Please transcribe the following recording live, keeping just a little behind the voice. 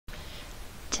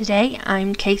Today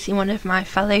I'm casing one of my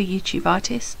fellow YouTube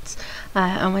artists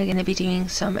and we're going to be doing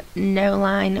some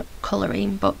no-line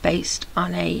colouring but based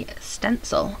on a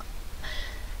stencil.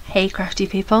 Hey crafty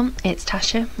people, it's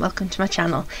Tasha, welcome to my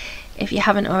channel. If you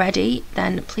haven't already,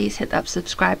 then please hit that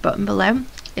subscribe button below,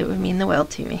 it would mean the world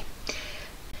to me.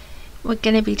 We're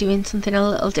going to be doing something a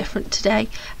little different today.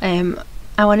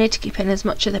 I wanted to keep in as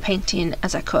much of the painting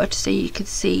as I could so you could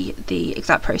see the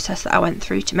exact process that I went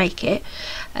through to make it.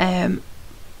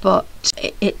 But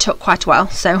it took quite a while,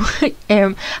 so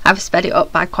I've sped it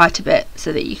up by quite a bit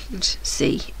so that you could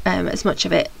see as much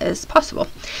of it as possible.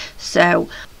 So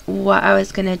what I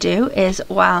was going to do is,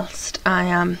 whilst I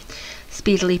am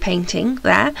speedily painting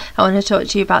there, I want to talk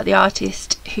to you about the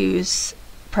artist whose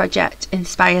project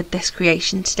inspired this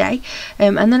creation today,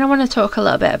 and then I want to talk a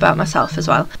little bit about myself as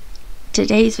well.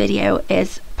 Today's video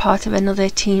is part of another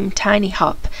Team Tiny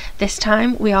Hop. This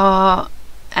time we are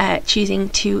choosing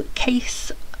to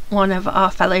case one of our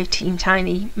fellow Team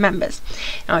Tiny members.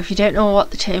 Now if you don't know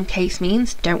what the term case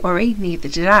means, don't worry, neither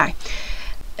did I.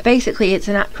 Basically it's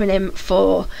an acronym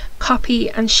for copy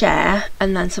and share,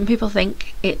 and then some people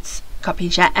think it's copy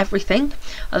and share everything,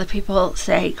 other people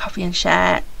say copy and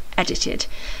share edited.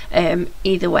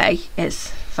 Either way is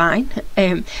fine.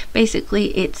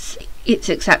 Basically it's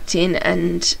accepting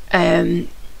and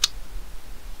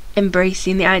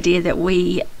embracing the idea that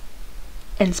we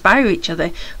inspire each other.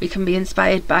 We can be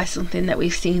inspired by something that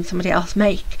we've seen somebody else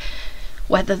make,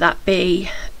 whether that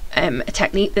be a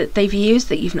technique that they've used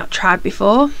that you've not tried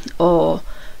before, or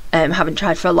haven't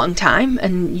tried for a long time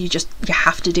and you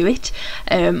have to do it,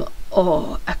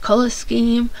 or a colour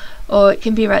scheme, or it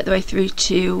can be right the way through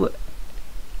to,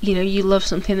 you know, you love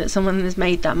something that someone has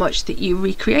made that much that you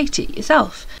recreate it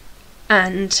yourself,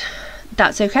 and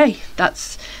that's okay.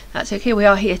 That's okay. We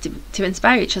are here to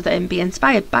inspire each other and be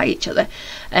inspired by each other.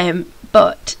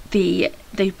 But the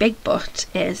big but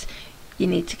is you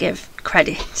need to give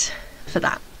credit for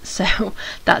that. So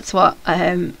that's what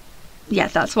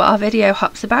that's what our video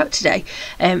hop's about today.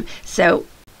 So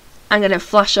I'm going to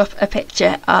flash up a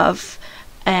picture of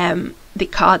the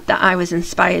card that I was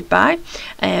inspired by.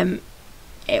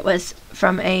 It was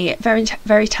from a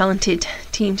very talented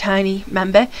Team Tiny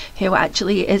member who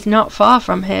actually is not far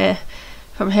from her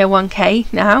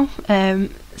 1K now,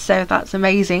 so that's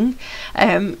amazing.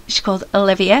 She's called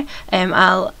Olivia.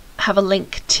 I'll have a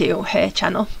link to her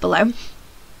channel below,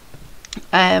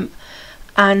 and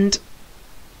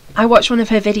I watched one of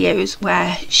her videos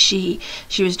where she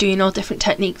was doing all different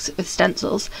techniques with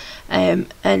stencils,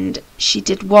 and she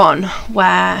did one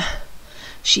where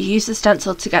she used the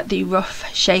stencil to get the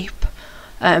rough shape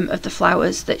of the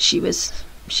flowers that she was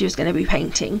going to be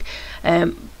painting,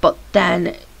 but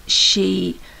then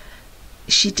she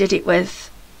did it with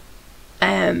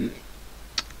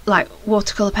like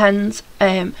watercolour pens,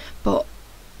 but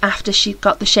after she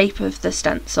got the shape of the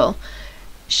stencil,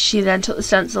 she then took the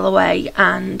stencil away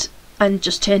and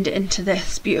just turned it into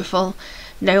this beautiful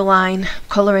no line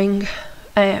colouring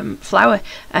flower,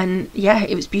 and yeah,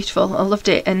 it was beautiful. I loved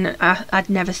it, and I'd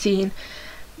never seen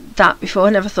that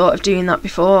before, never thought of doing that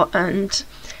before, and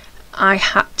I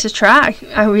had to try.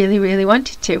 I really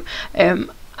wanted to.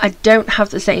 I don't have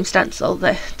the same stencil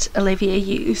that Olivia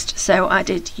used, so I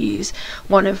did use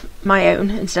one of my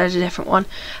own instead of a different one.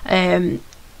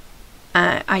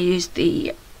 I used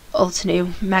the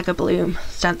Ultra Mega Bloom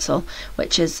stencil,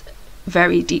 which is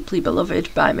very deeply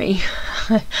beloved by me.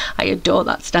 I adore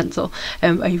that stencil.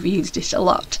 I've used it a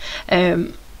lot,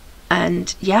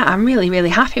 and yeah, I'm really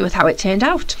happy with how it turned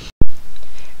out.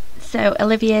 So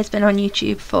Olivia's been on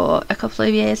YouTube for a couple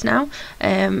of years now.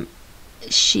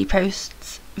 She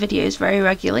posts videos very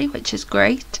regularly, which is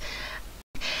great,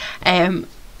 and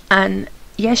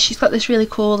yeah, she's got this really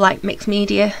cool like mixed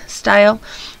media style.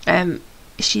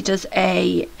 She does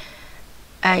a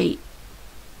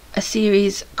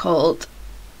series called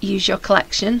Use Your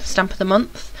Collection Stamp of the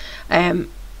Month,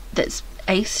 that's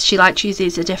ace. She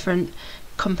chooses a different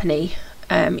company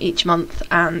each month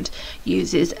and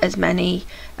uses as many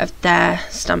of their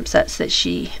stamp sets that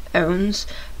she owns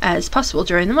as possible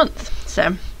during the month,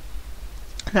 so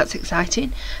that's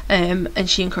exciting, and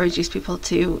she encourages people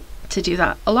to do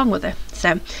that along with her,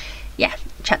 so yeah,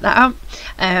 check that out.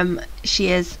 She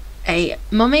is a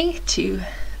mummy to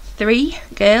 3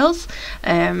 girls.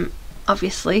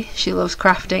 Obviously she loves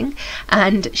crafting,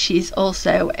 and she's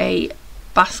also a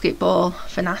basketball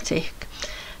fanatic,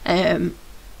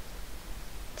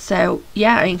 so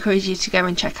yeah, I encourage you to go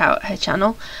and check out her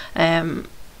channel.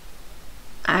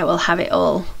 I will have it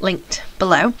all linked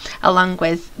below, along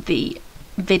with the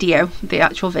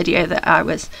actual video that I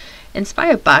was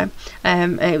inspired by.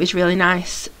 It was really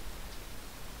nice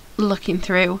looking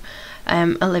through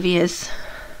Olivia's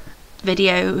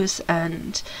videos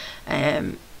and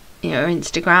you know, her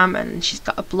Instagram, and she's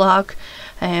got a blog,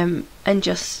 and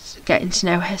just getting to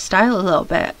know her style a little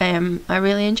bit. I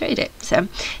really enjoyed it, so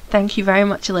thank you very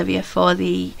much, Olivia, for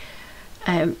the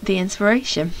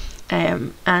inspiration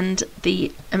and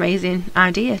the amazing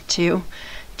idea to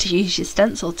use your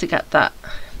stencil to get that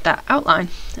outline.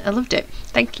 I loved it,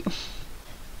 thank you.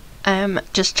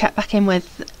 Just check back in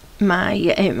with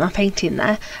my my painting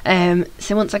there.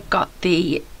 So once I got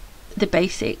the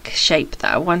basic shape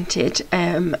that I wanted,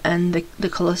 and the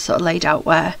colours sort of laid out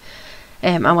where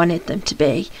I wanted them to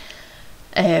be,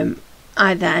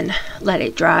 I then let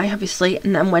it dry, obviously,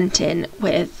 and then went in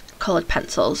with coloured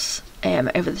pencils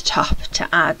over the top to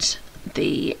add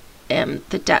the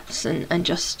depths and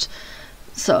just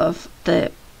sort of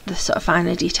the sort of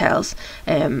finer details,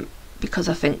 because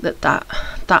I think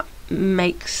that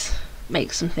makes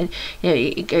something, you know,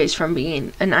 it goes from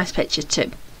being a nice picture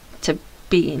to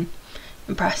being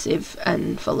impressive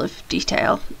and full of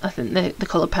detail. I think the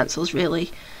coloured pencils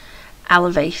really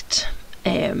elevate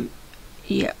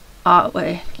your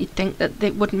artwork. You'd think that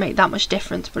it wouldn't make that much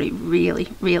difference, but it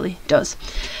really does.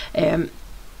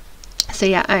 So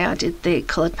yeah, I added the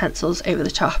coloured pencils over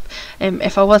the top.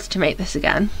 If I was to make this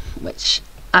again, which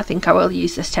I think I will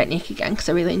use this technique again because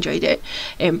I really enjoyed it,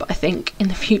 but I think in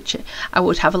the future I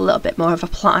would have a little bit more of a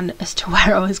plan as to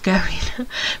where I was going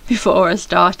before I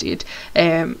started,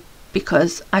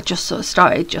 because I just sort of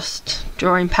started just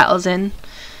drawing petals in,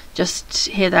 just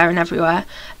here, there and everywhere,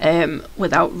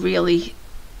 without really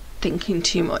thinking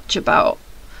too much about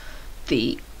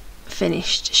the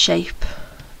finished shape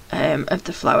of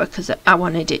the flower, because I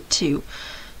wanted it to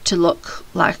look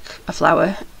like a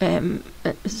flower,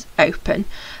 is open,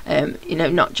 you know,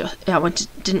 not just,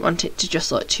 didn't want it to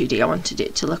just look 2D, I wanted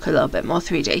it to look a little bit more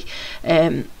 3D.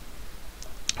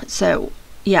 So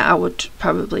yeah, I would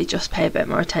probably just pay a bit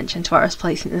more attention to where I was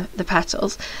placing the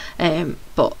petals,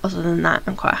 but other than that,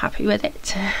 I'm quite happy with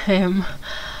it.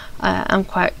 I'm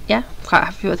quite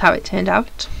happy with how it turned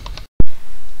out.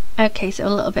 Okay, so a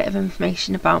little bit of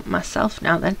information about myself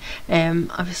now then.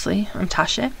 Obviously I'm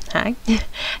Tasha, hi.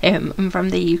 I'm from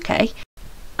the UK.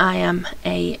 I am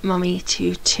a mummy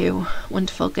to 2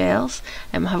 wonderful girls.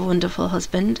 I have a wonderful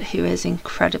husband who is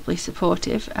incredibly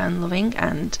supportive and loving,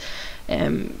 and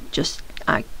just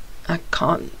I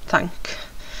can't thank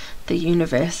the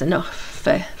universe enough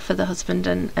for the husband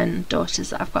and daughters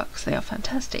that I've got, because they are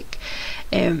fantastic.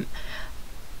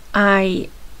 I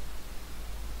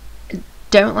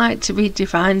don't like to be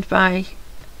defined by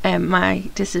my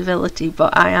disability,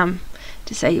 but I am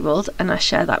disabled, and I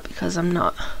share that because I'm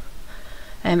not,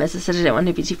 as I said, I don't want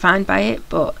to be defined by it,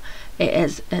 but it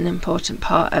is an important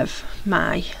part of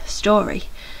my story.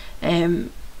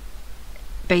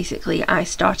 Basically, I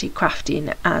started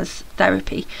crafting as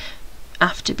therapy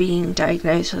after being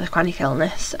diagnosed with a chronic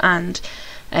illness, and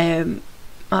my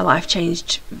life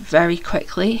changed very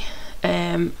quickly,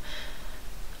 and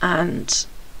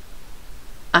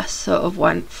I sort of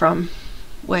went from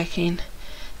working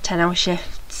 10-hour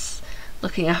shifts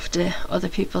looking after other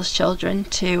people's children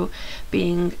to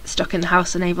being stuck in the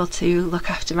house and able to look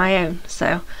after my own.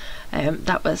 So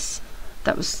that was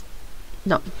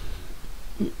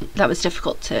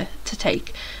difficult to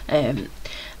take. I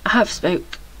have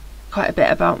spoke quite a bit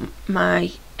about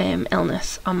my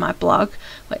illness on my blog,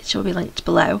 which will be linked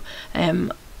below.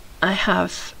 I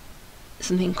have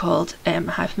something called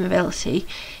hypermobility,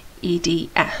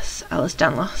 EDS,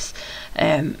 Ehlers-Danlos.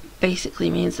 Basically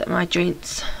means that my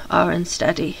joints are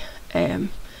unsteady, and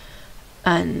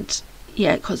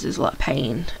yeah, it causes a lot of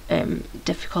pain,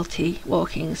 difficulty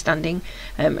walking, standing.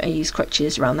 I use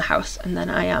crutches around the house, and then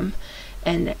I am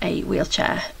in a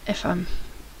wheelchair if I'm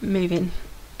moving,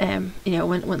 you know,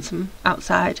 once I'm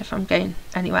outside, if I'm going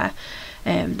anywhere,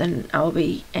 then I'll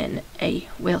be in a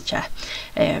wheelchair.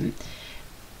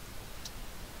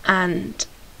 And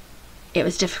it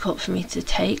was difficult for me to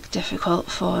take, difficult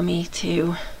for me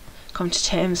to come to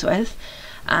terms with,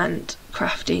 and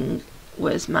crafting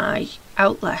was my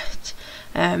outlet,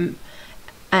 and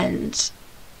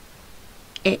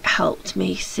it helped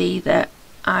me see that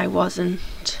I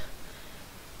wasn't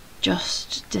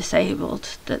just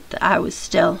disabled, that I was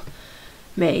still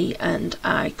me and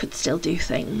I could still do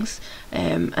things,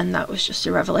 and that was just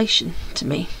a revelation to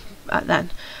me back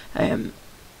then.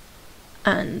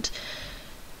 And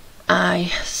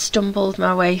I stumbled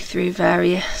my way through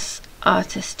various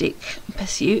artistic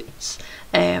pursuits,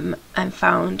 and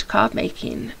found card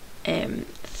making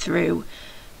through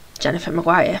Jennifer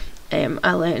McGuire.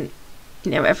 I learned,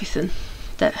 you know, everything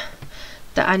that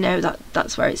that I know that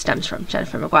that's where it stems from,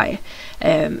 Jennifer McGuire.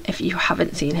 If you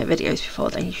haven't seen her videos before,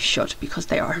 then you should, because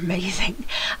they are amazing.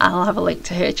 I'll have a link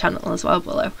to her channel as well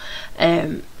below.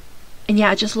 And yeah,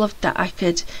 I just loved that I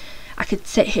could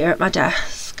sit here at my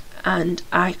desk and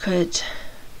I could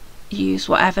use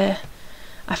whatever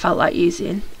I felt like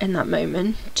using in that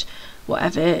moment,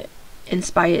 whatever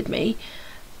inspired me,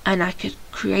 and I could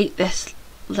create this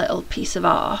little piece of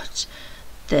art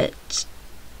that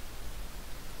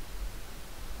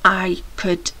I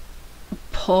could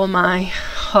pour my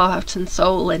heart and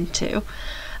soul into,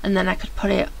 and then I could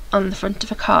put it on the front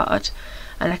of a card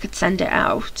and I could send it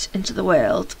out into the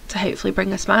world to hopefully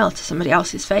bring a smile to somebody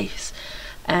else's face.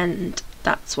 And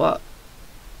that's what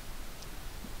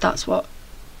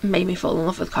made me fall in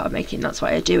love with card making. That's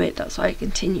why I do it, that's why I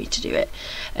continue to do it.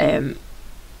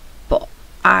 But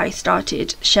I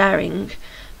started sharing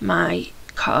my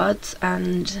cards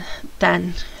and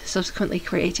then subsequently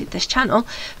created this channel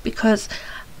because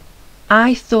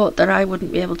I thought that I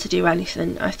wouldn't be able to do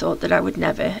anything. I thought that I would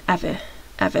never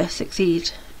ever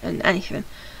succeed in anything,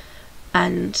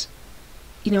 and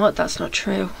you know what, that's not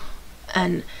true,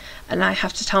 and I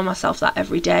have to tell myself that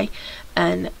every day,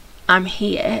 and I'm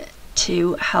here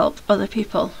to help other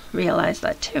people realise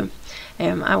that too.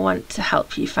 I want to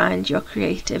help you find your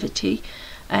creativity,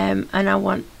 and I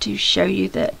want to show you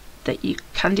that you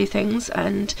can do things,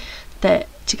 and that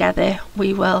together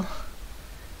we'll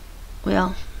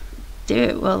do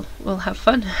it, we'll have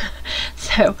fun.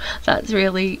 So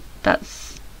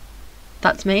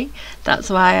that's me,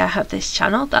 that's why I have this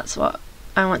channel, that's what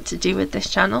I want to do with this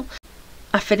channel.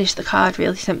 I finished the card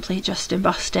really simply, just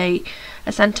embossed a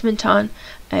sentiment on,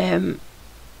 I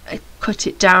cut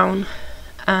it down,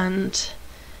 and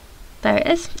there it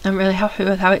is. I'm really happy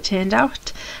with how it turned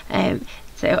out.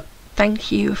 So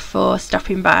thank you for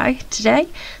stopping by today,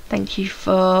 thank you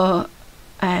for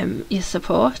your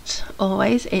support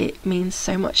always, it means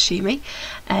so much to me.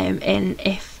 And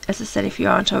if, as I said, if you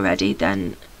aren't already,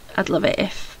 then I'd love it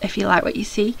if you like what you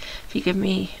see, if you give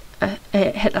me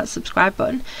hit that subscribe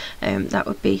button, that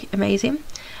would be amazing.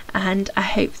 And I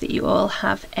hope that you all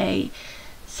have a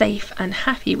safe and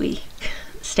happy week.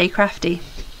 Stay crafty.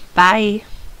 Bye.